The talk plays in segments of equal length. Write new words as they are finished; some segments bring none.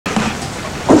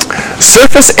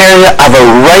surface area of a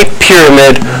right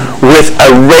pyramid with a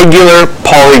regular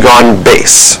polygon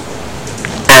base.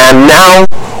 And now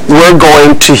we're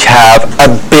going to have a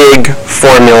big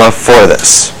formula for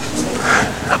this.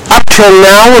 Up till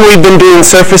now, when we've been doing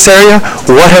surface area,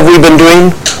 what have we been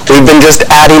doing? We've been just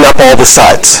adding up all the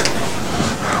sides.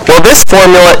 Well, this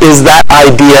formula is that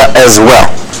idea as well.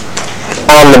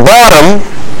 On the bottom,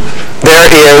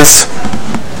 there is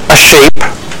a shape.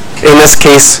 In this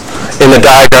case, in the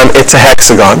diagram, it's a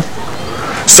hexagon.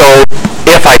 So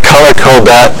if I color code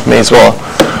that, may as well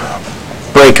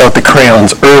break out the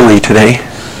crayons early today.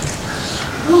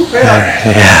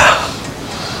 Yeah.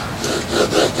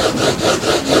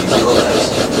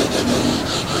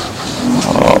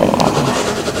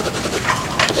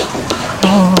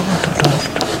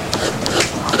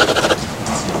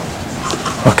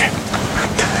 Okay.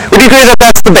 Would you agree that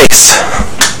that's the base?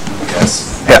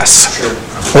 Yes. Yes. Sure.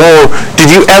 Oh,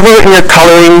 did you ever in your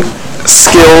coloring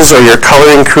skills or your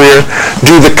coloring career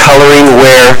do the coloring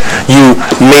where you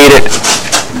made it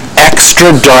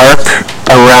extra dark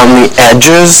around the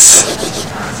edges?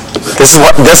 This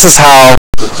is how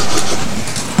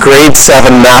grade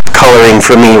 7 map coloring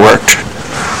for me worked.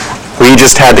 We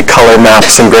just had to color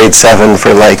maps in grade 7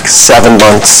 for like 7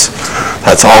 months.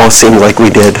 That's all it seemed like we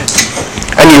did.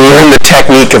 And you learn the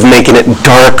technique of making it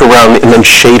dark around and then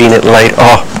shading it light.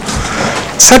 Oh,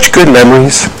 such good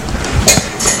memories.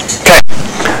 Okay,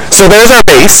 so there's our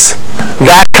base.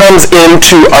 That comes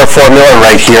into our formula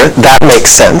right here. That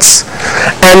makes sense.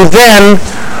 And then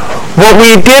what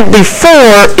we did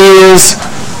before is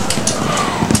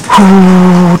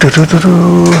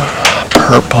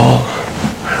purple.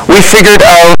 We figured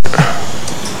out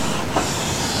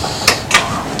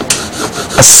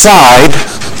a side.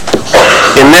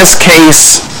 In this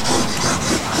case,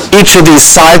 each of these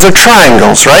sides are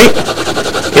triangles, right?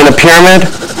 In a pyramid.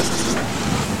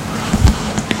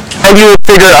 And you would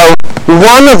figure out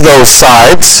one of those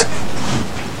sides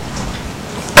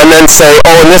and then say,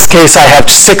 oh, in this case I have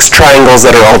 6 triangles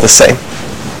that are all the same.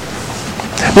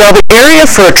 Now the area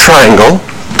for a triangle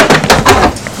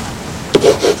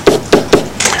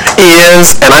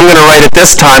is, and I'm going to write it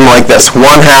this time like this,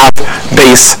 1/2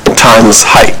 base times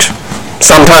height.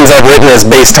 Sometimes I've written as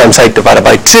base times height divided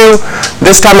by 2.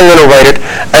 This time I'm going to write it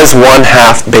as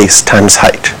 1/2 base times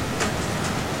height.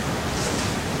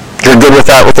 You're good with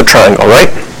that with the triangle, right?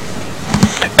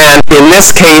 And in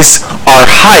this case, our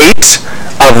height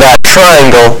of that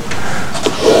triangle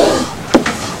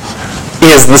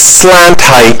is the slant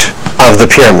height of the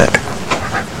pyramid.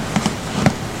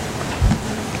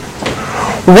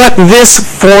 What this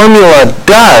formula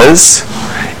does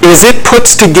is it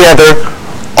puts together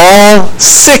all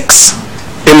 6,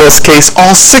 in this case,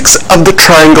 all 6 of the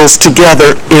triangles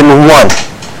together in one.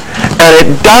 And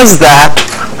it does that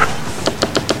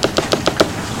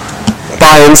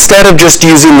by, instead of just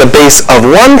using the base of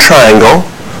one triangle,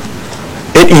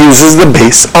 it uses the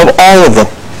base of all of them.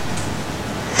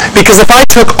 Because if I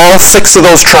took all 6 of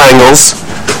those triangles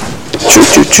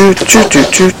and drew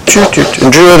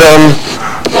them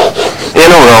in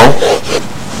a row,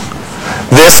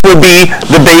 this would be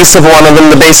the base of one of them,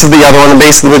 the base of the other one, the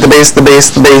base of the base, the base,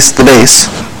 the base, the base.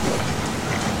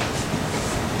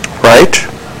 Right?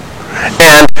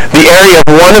 And the area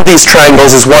of one of these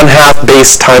triangles is 1/2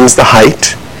 base times the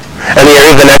height. And the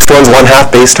area of the next one's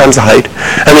 1/2 base times the height.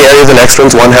 And the area of the next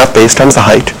one's 1/2 base times the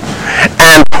height.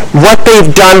 And what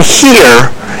they've done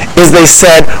here is they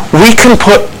said, we can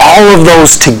put all of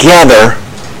those together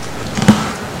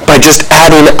by just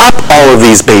adding up all of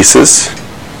these bases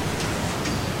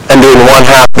and doing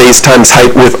 1/2 base times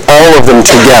height with all of them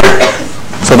together.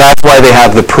 So that's why they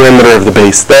have the perimeter of the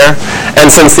base there.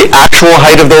 And since the actual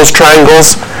height of those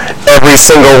triangles, every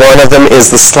single one of them is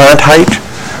the slant height,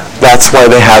 that's why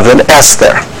they have an S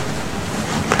there.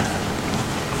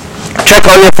 Check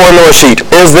on your formula sheet.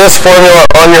 Is this formula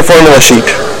on your formula sheet?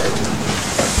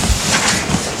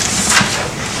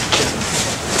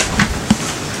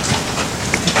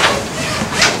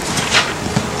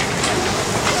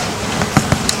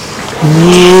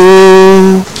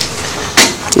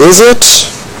 Is it?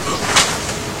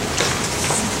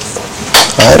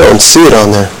 I don't see it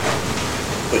on there.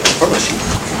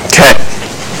 Okay.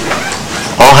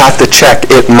 I'll have to check.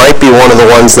 It might be one of the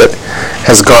ones that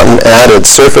has gotten added.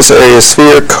 Surface area,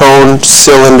 sphere, cone,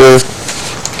 cylinder.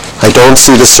 I don't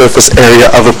see the surface area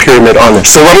of a pyramid on there.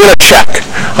 So I'm going to check.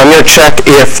 I'm going to check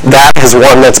if that is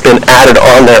one that's been added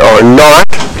on there or not.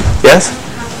 Yes?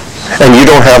 And you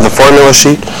don't have the formula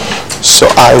sheet, so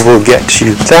I will get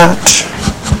you that.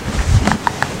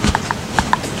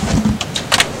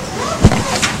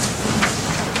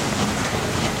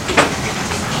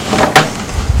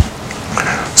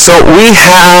 So we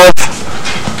have,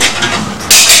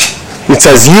 it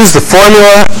says use the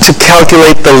formula to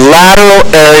calculate the lateral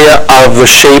area of the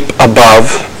shape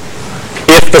above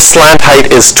if the slant height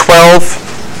is 12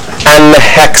 and the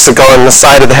hexagon, the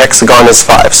side of the hexagon is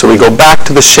 5. So we go back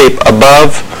to the shape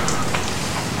above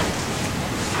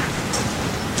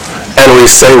and we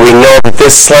say we know that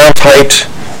this slant height,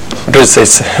 what does it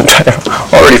say? I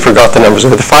already forgot the numbers. Are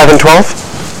they 5 and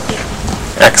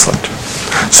 12? Excellent.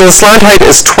 So the slant height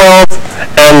is 12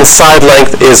 and the side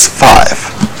length is 5.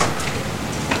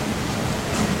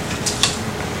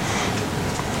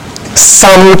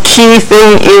 Some key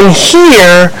thing in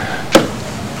here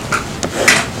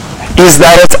is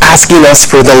that it's asking us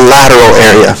for the lateral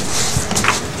area.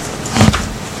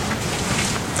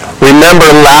 Remember,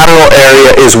 lateral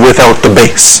area is without the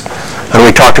base. And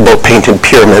we talked about painted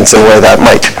pyramids and where that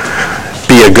might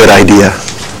be a good idea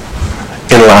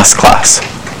in last class.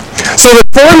 So the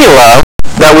formula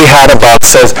that we had above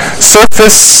says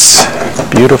surface,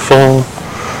 beautiful,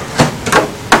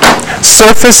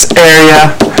 surface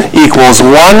area equals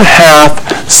 1/2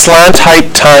 slant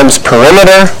height times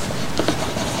perimeter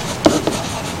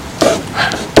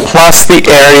plus the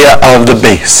area of the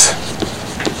base.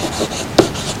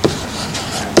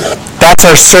 That's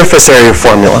our surface area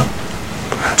formula.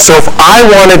 So if I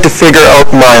wanted to figure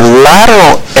out my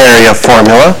lateral area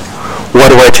formula, what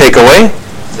do I take away?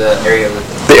 The area of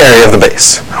the area of the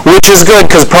base. Which is good,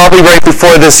 because probably right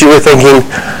before this you were thinking,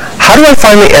 how do I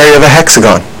find the area of a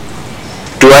hexagon?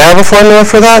 Do I have a formula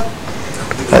for that?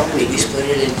 Maybe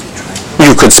split it into triangles.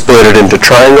 You could split it into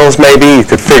triangles maybe, you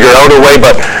could figure out a way,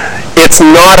 but it's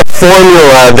not a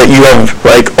formula that you have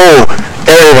like, oh,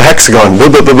 area of a hexagon, blah,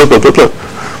 blah, blah, blah, blah, blah, blah.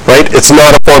 Right? It's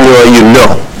not a formula you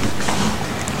know.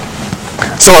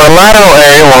 So our lateral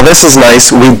area, while this is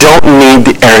nice, we don't need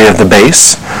the area of the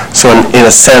base. So in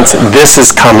a sense, this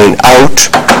is coming out,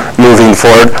 moving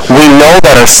forward. We know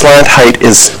that our slant height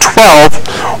is 12.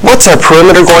 What's our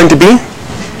perimeter going to be?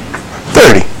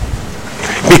 30.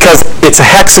 Because it's a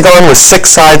hexagon with 6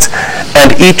 sides,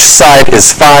 and each side is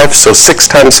 5, so 6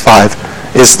 times 5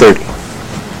 is 30.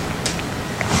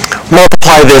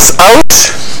 Multiply this out,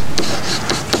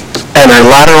 and our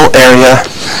lateral area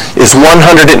is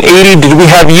 180. Did we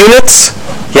have units?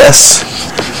 Yes.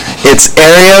 It's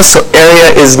area, so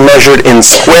area is measured in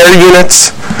square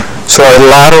units. So our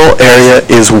lateral area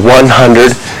is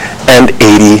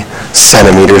 180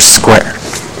 centimeters squared.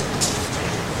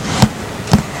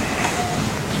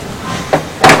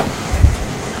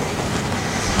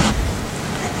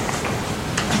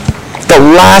 The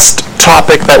last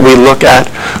topic that we look at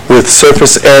with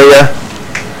surface area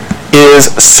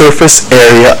is surface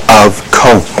area of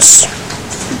cones.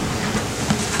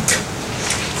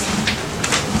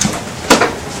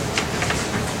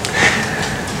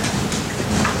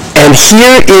 And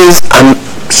here is a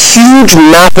huge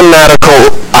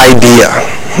mathematical idea.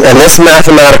 And this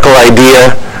mathematical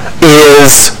idea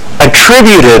is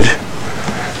attributed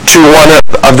to one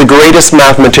of the greatest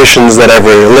mathematicians that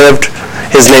ever lived.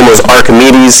 His name was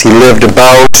Archimedes. He lived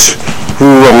about,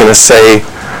 I'm going to say,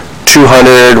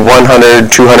 200,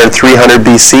 100, 200, 300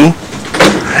 BC.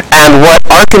 And what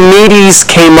Archimedes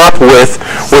came up with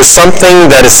was something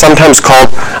that is sometimes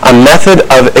called a method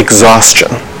of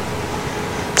exhaustion.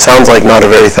 Sounds like not a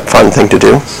very fun thing to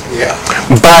do. Yeah.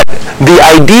 But the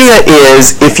idea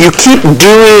is, if you keep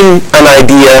doing an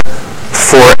idea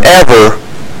forever,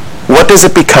 what does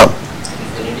it become?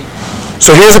 Infinity.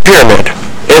 So here's a pyramid.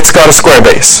 It's got a square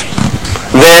base.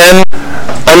 Then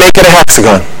I make it a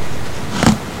hexagon.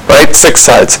 Right? 6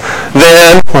 sides.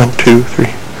 Then, 1, 2,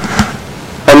 3.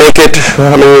 I make it,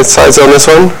 how many sides on this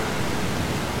one?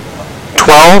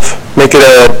 12. Make it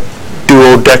a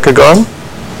duodecagon.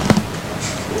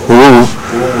 Ooh.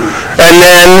 And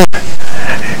then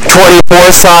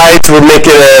 24 sides would make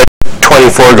it a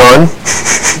 24-gon.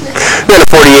 Then a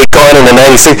 48-gon and a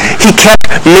 96. He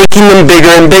kept making them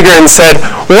bigger and bigger and said,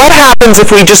 what happens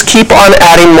if we just keep on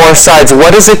adding more sides?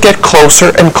 What does it get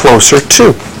closer and closer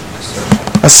to?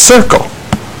 A circle.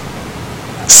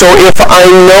 So if I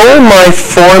know my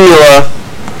formula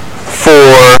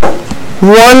for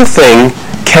one thing,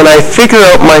 can I figure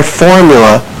out my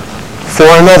formula for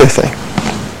another thing?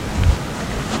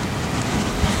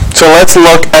 So let's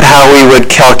look at how we would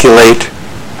calculate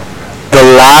the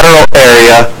lateral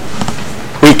area.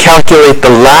 We calculate the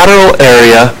lateral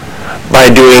area by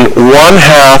doing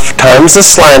 1/2 times the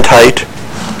slant height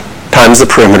times the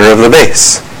perimeter of the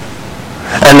base.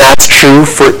 And that's true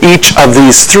for each of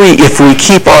these 3. If we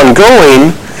keep on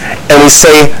going and we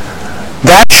say,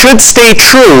 that should stay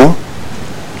true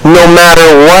no matter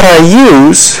what I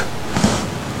use,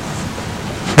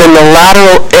 then the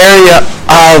lateral area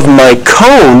of my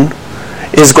cone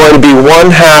is going to be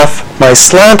 1/2 my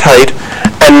slant height,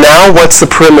 and now what's the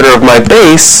perimeter of my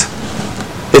base?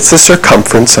 It's the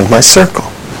circumference of my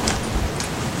circle.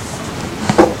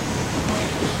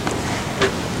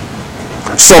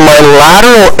 So my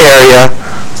lateral area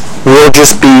will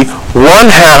just be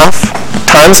 1/2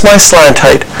 times my slant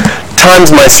height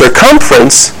times my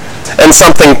circumference, and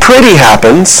something pretty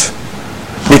happens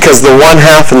because the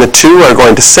 1/2 and the 2 are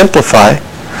going to simplify.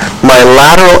 My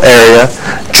lateral area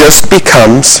just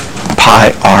becomes pi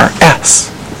rs.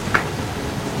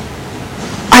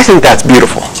 I think that's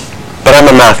beautiful, but I'm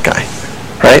a math guy,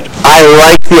 right? I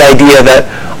like the idea that,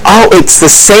 oh, it's the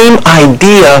same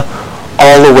idea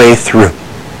all the way through.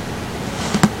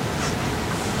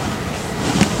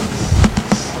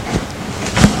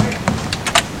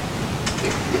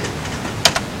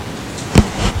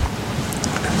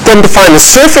 Then to find the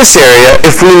surface area,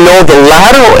 if we know the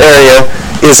lateral area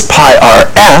is pi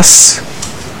rs,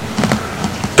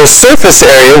 the surface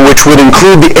area, which would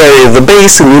include the area of the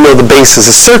base, and we know the base is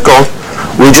a circle,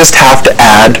 we just have to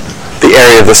add the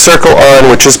area of the circle on,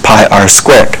 which is pi r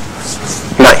squared.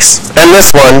 Nice. And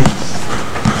this one,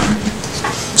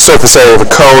 surface area of a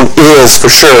cone, is for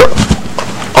sure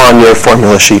on your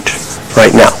formula sheet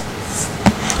right now.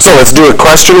 So let's do a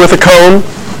question with a cone.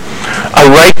 A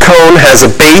right cone has a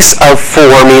base of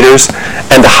 4 meters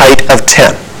and a height of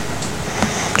 10.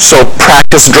 So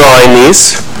practice drawing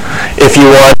these. If you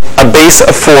want a base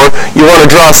of 4, you want to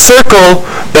draw a circle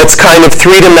that's kind of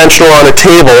three-dimensional on a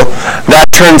table. That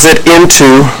turns it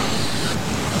into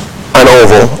an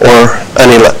oval or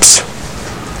an ellipse.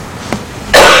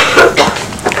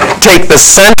 Take the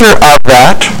center of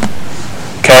that,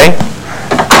 okay?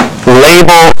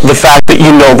 Label the fact that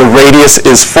you know the radius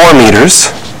is 4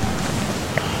 meters.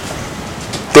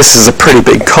 This is a pretty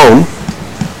big cone.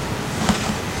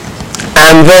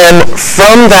 And then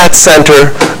from that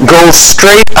center, go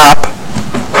straight up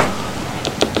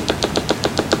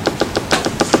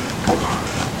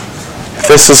if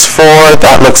this is 4,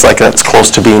 that looks like that's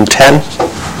close to being 10.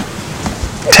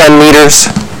 10 meters.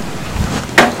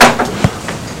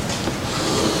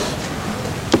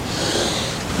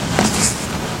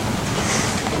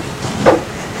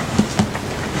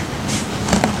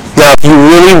 Now, if you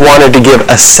really wanted to give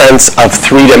a sense of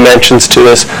 3 dimensions to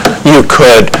this, you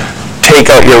could take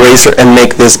out your eraser and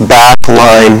make this back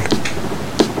line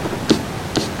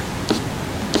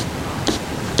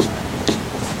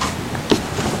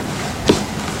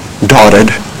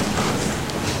dotted.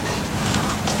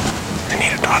 I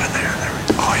need a dot in there.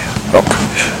 Oh yeah. Okay.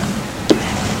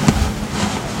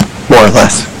 More or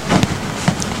less.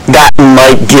 That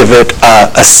might give it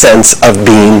a sense of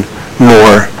being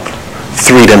more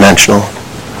 3-dimensional.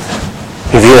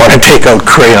 If you want to take out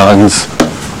crayons,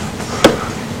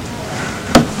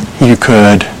 you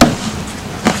could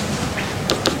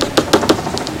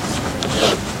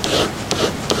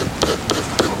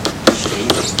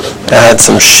add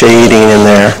some shading in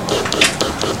there.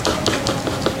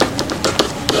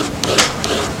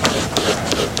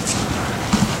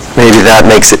 Maybe that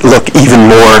makes it look even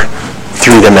more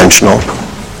 3-dimensional.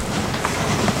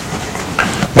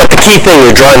 But the key thing,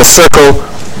 you're drawing a circle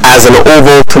as an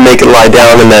oval to make it lie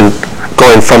down and then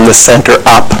going from the center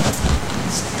up.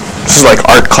 This is like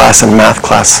art class and math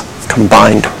class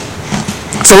combined.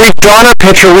 So we've drawn our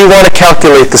picture. We want to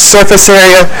calculate the surface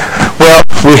area. Well,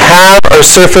 we have our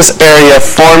surface area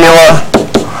formula,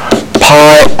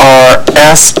 pi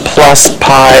rs plus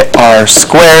pi r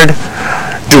squared.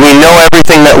 Do we know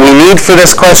everything that we need for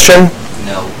this question?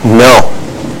 No. No.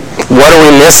 What are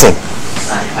we missing?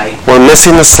 Slant height. We're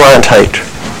missing the slant height.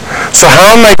 So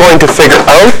how am I going to figure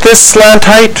out this slant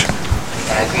height?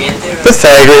 Pythagorean theorem.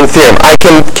 Pythagorean theorem.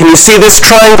 Can you see this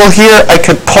triangle here? I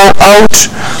could pull out,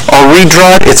 I'll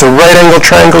redraw it. It's a right angle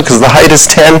triangle because the height is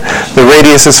 10, the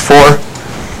radius is 4.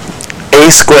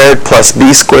 A squared plus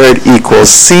b squared equals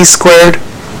c squared.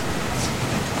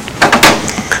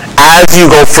 As you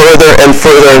go further and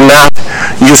further in math,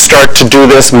 you start to do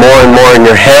this more and more in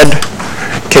your head.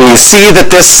 Can you see that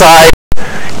this side,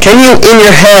 can you in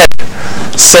your head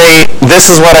say, this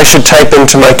is what I should type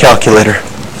into my calculator?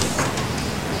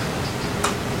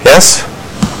 Yes?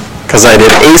 Because I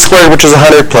did a squared, which is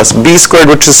 100, plus b squared,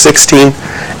 which is 16,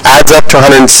 adds up to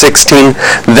 116.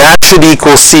 That should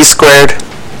equal c squared,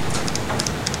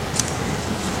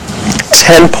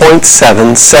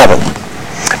 10.77.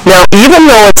 Now, even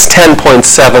though it's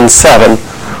 10.77,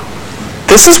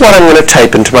 this is what I'm going to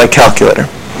type into my calculator.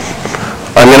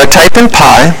 I'm going to type in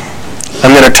pi.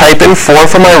 I'm going to type in 4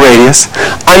 for my radius.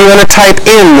 I'm going to type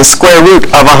in the square root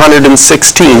of 116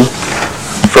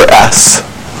 for s,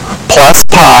 plus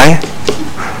pi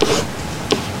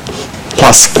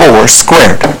plus 4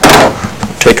 squared.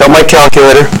 Take out my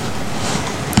calculator.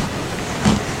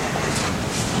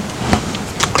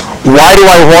 Why do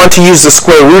I want to use the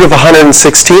square root of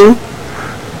 116?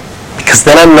 Because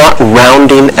then I'm not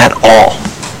rounding at all.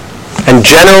 And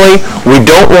generally, we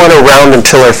don't want to round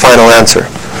until our final answer.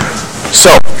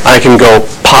 So I can go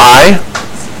pi,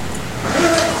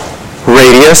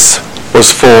 radius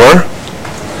was 4,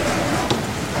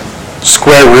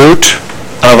 square root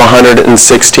of 116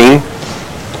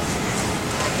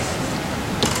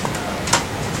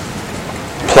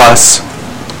 plus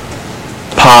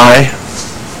pi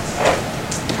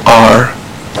r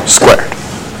squared.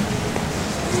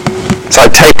 So I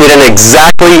typed it in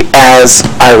exactly as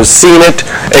I was seeing it,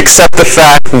 except the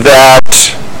fact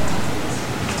that,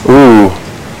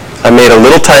 I made a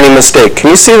little tiny mistake.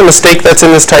 Can you see the mistake that's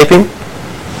in this typing?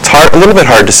 It's hard, a little bit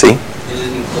hard to see. You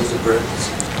didn't include the brackets.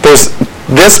 There's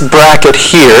this bracket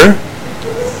here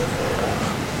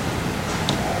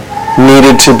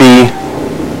needed to be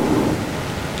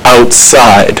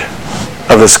outside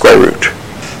of the square root.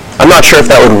 I'm not sure if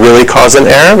that would really cause an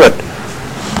error, but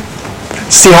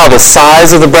see how the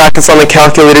size of the brackets on the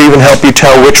calculator even help you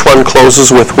tell which one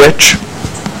closes with which?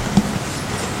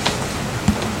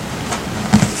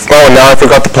 Oh, now I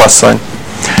forgot the plus sign.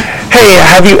 Hey,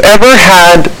 have you ever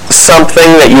had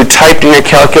something that you typed in your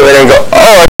calculator and go,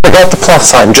 oh, I forgot the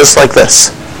plus sign, just like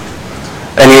this?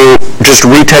 And you just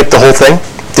retype the whole thing?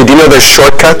 Did you know there's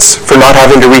shortcuts for not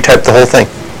having to retype the whole thing?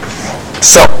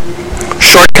 So,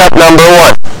 shortcut number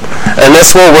 1. And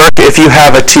this will work if you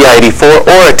have a TI-84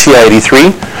 or a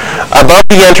TI-83. Above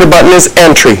the enter button is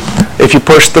entry. If you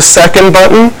push the second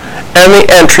button and the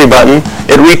entry button,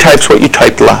 it retypes what you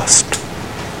typed last.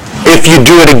 If you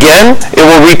do it again, it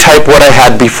will retype what I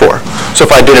had before. So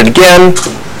if I did it again,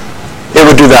 it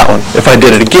would do that one. If I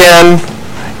did it again,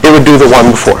 it would do the one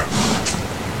before.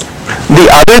 The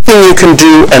other thing you can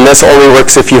do, and this only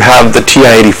works if you have the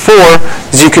TI-84,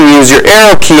 is you can use your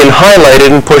arrow key and highlight it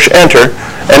and push enter,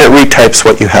 and it retypes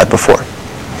what you had before.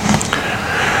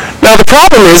 Now the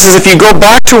problem is if you go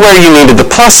back to where you needed the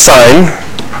plus sign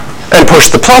and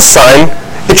push the plus sign,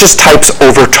 it just types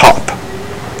over top.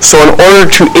 So in order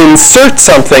to insert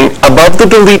something above the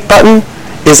delete button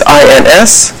is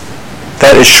INS.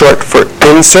 That is short for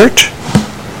insert.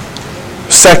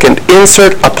 Second,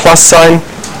 insert a plus sign.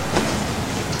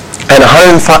 And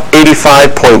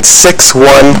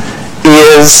 185.61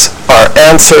 is our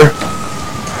answer.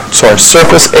 So our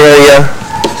surface area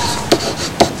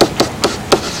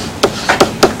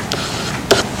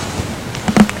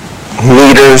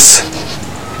meters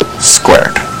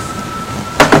squared.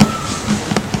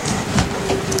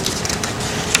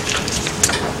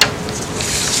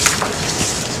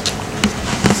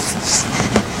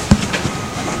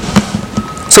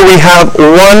 So we have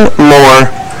one more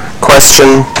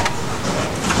question.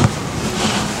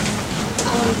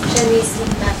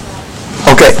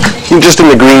 Okay, just in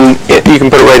the green, you can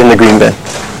put it right in the green bin.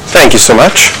 Thank you so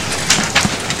much.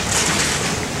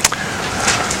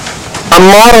 A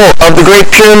model of the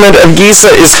Great Pyramid of Giza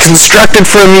is constructed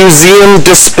for a museum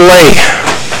display.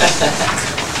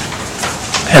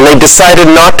 And they decided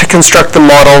not to construct the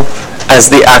model as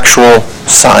the actual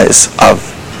size of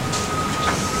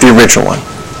the original one.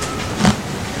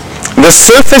 The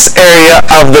surface area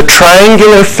of the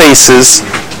triangular faces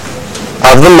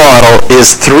of the model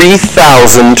is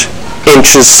 3,000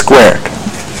 inches squared.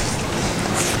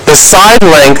 The side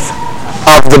length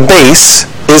of the base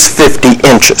is 50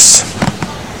 inches.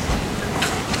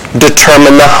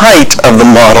 Determine the height of the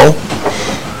model.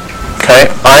 Okay,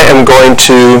 I am going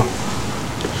to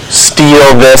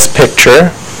steal this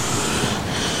picture.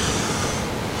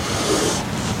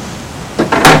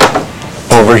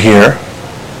 Over here.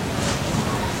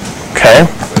 Okay.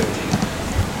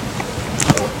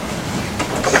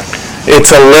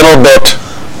 It's a little bit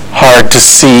hard to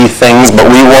see things, but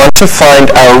we want to find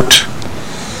out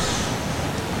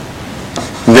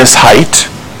this height.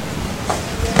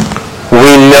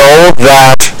 We know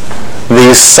that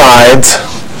these sides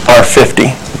are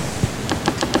 50.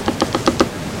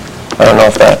 I don't know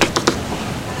if that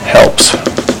helps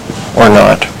or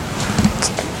not.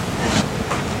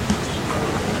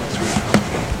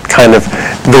 Kind of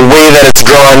the way that it's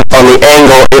drawn on the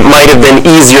angle, it might have been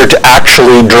easier to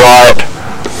actually draw it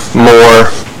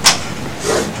more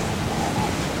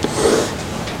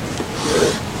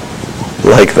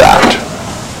like that.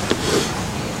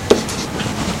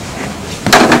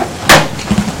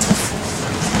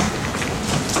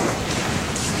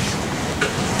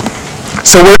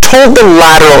 So we're told the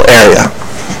lateral area,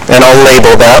 and I'll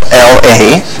label that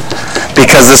LA,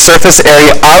 because the surface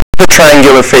area of the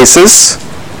triangular faces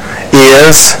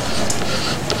is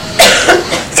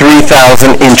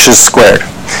 3,000 inches squared.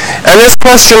 And this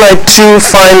question, I too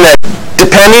find that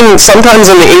depending,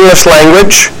 sometimes in the English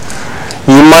language,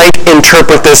 you might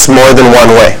interpret this more than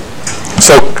one way.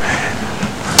 So,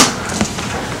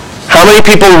 how many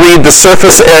people read the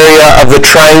surface area of the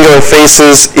triangular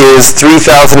faces is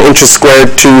 3,000 inches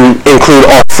squared to include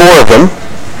all four of them?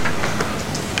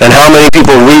 And how many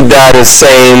people read that as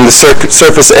saying the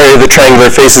surface area of the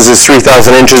triangular faces is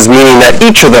 3,000 inches, meaning that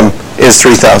each of them is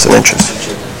 3,000 inches?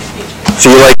 So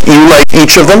you like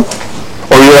each of them?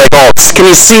 Or you like all? Can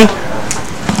you see?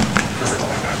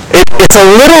 It's a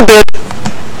little bit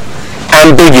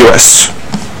ambiguous.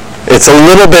 It's a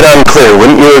little bit unclear,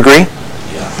 wouldn't you agree?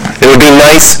 It would be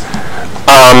nice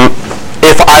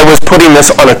if I was putting this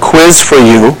on a quiz for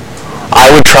you, I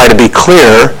would try to be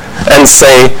clear and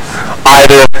say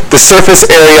either the surface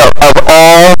area of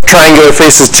all triangular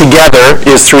faces together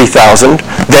is 3,000,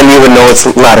 then you would know its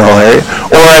lateral area,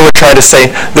 or I would try to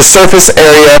say the surface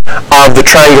area of the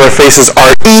triangular faces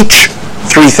are each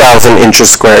 3,000 inches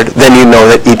squared, then you know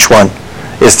that each one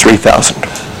is 3,000.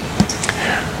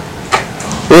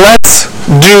 Let's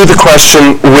do the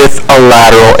question with a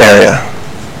lateral area.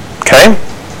 Okay?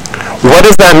 What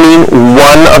does that mean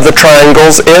one of the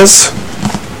triangles is?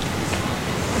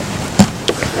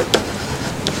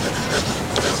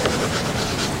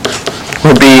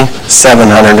 Would be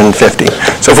 750.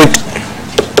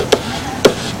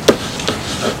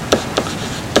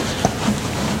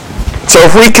 So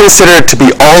if we consider it to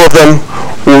be all of them,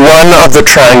 one of the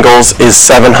triangles is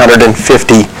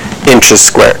 750 inches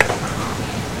squared.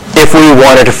 If we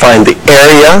wanted to find the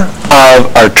area of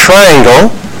our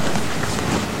triangle,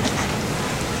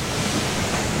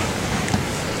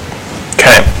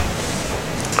 okay,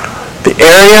 the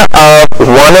area of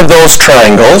one of those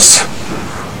triangles,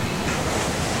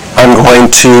 I'm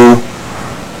going to,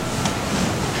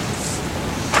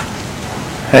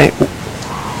 okay,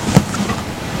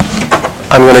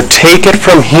 I'm going to take it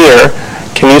from here.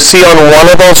 Can you see on one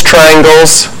of those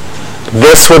triangles,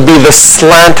 this would be the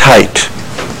slant height,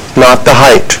 not the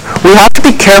height. We have to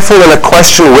be careful in a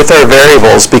question with our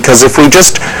variables, because if we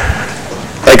just,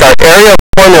 like our area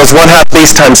formula is 1/2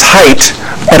 base times height,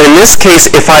 but in this case,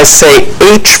 if I say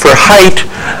h for height,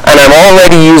 and I'm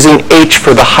already using h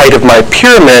for the height of my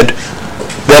pyramid,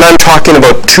 then I'm talking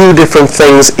about two different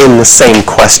things in the same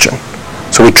question.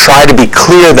 So we try to be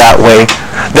clear that way,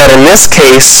 that in this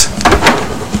case,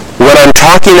 when I'm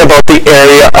talking about the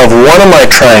area of one of my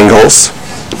triangles,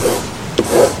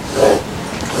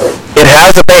 it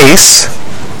has a base,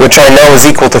 which I know is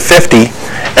equal to 50,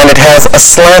 and it has a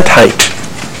slant height,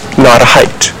 not a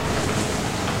height.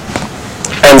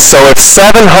 And so if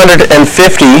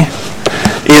 750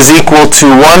 is equal to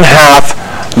 1/2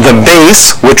 the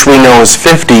base, which we know is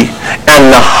 50,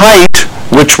 and the height,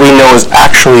 which we know is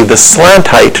actually the slant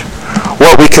height,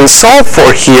 what we can solve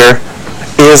for here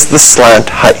is the slant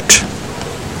height.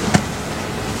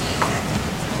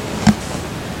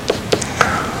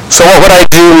 So what would I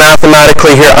do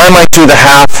mathematically here? I might do the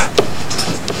 1/2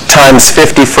 times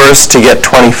 50 first to get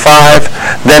 25,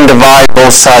 then divide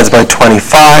both sides by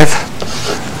 25,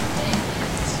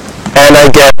 and I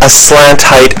get a slant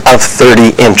height of 30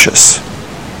 inches.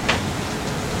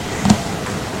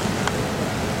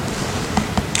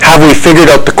 Have we figured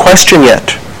out the question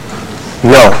yet?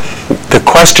 No. The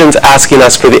question's asking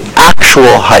us for the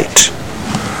actual height.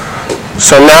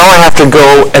 So now I have to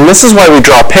go, and this is why we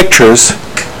draw pictures,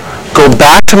 go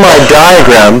back to my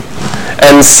diagram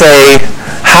and say,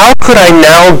 how could I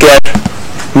now get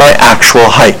my actual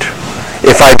height?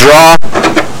 If I draw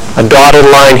a dotted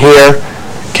line here,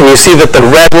 can you see that the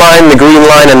red line, the green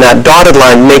line, and that dotted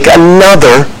line make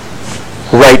another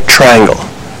right triangle?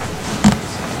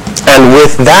 And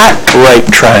with that right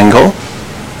triangle,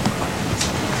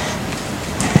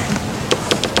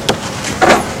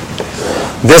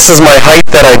 this is my height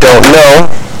that I don't know.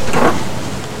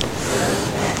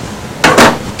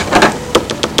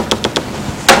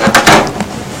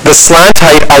 The slant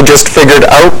height I just figured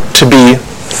out to be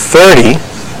 30.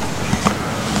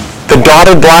 The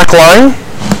dotted black line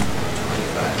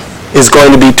is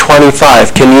going to be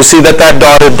 25. Can you see that that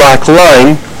dotted black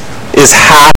line is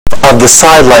half of the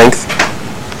side length?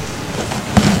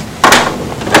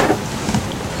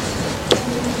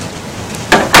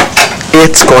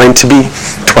 It's going to be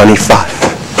 25.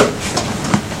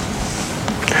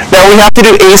 Now we have to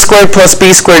do a squared plus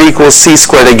b squared equals c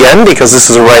squared again, because this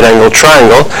is a right angled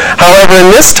triangle. However,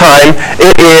 in this time,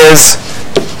 it is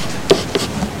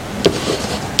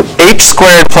h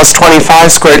squared plus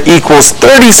 25 squared equals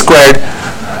 30 squared.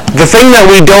 The thing that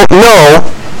we don't know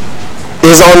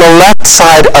is on the left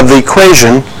side of the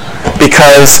equation,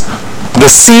 because the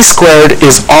c squared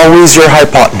is always your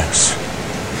hypotenuse.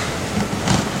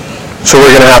 So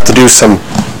we're going to have to do some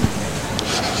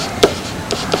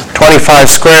 25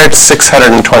 squared,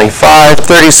 625,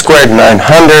 30 squared,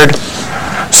 900.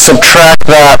 Subtract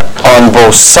that on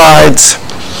both sides.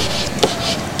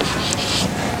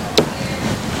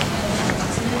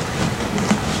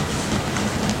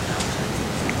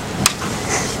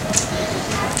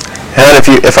 And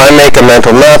if I make a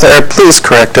mental math error, please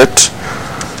correct it.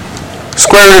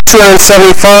 Square root of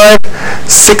 275,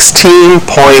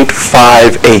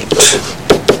 16.58.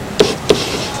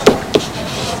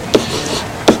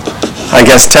 I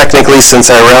guess technically,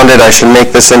 since I rounded, I should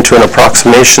make this into an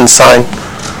approximation sign.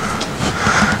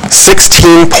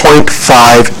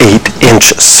 16.58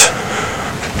 inches.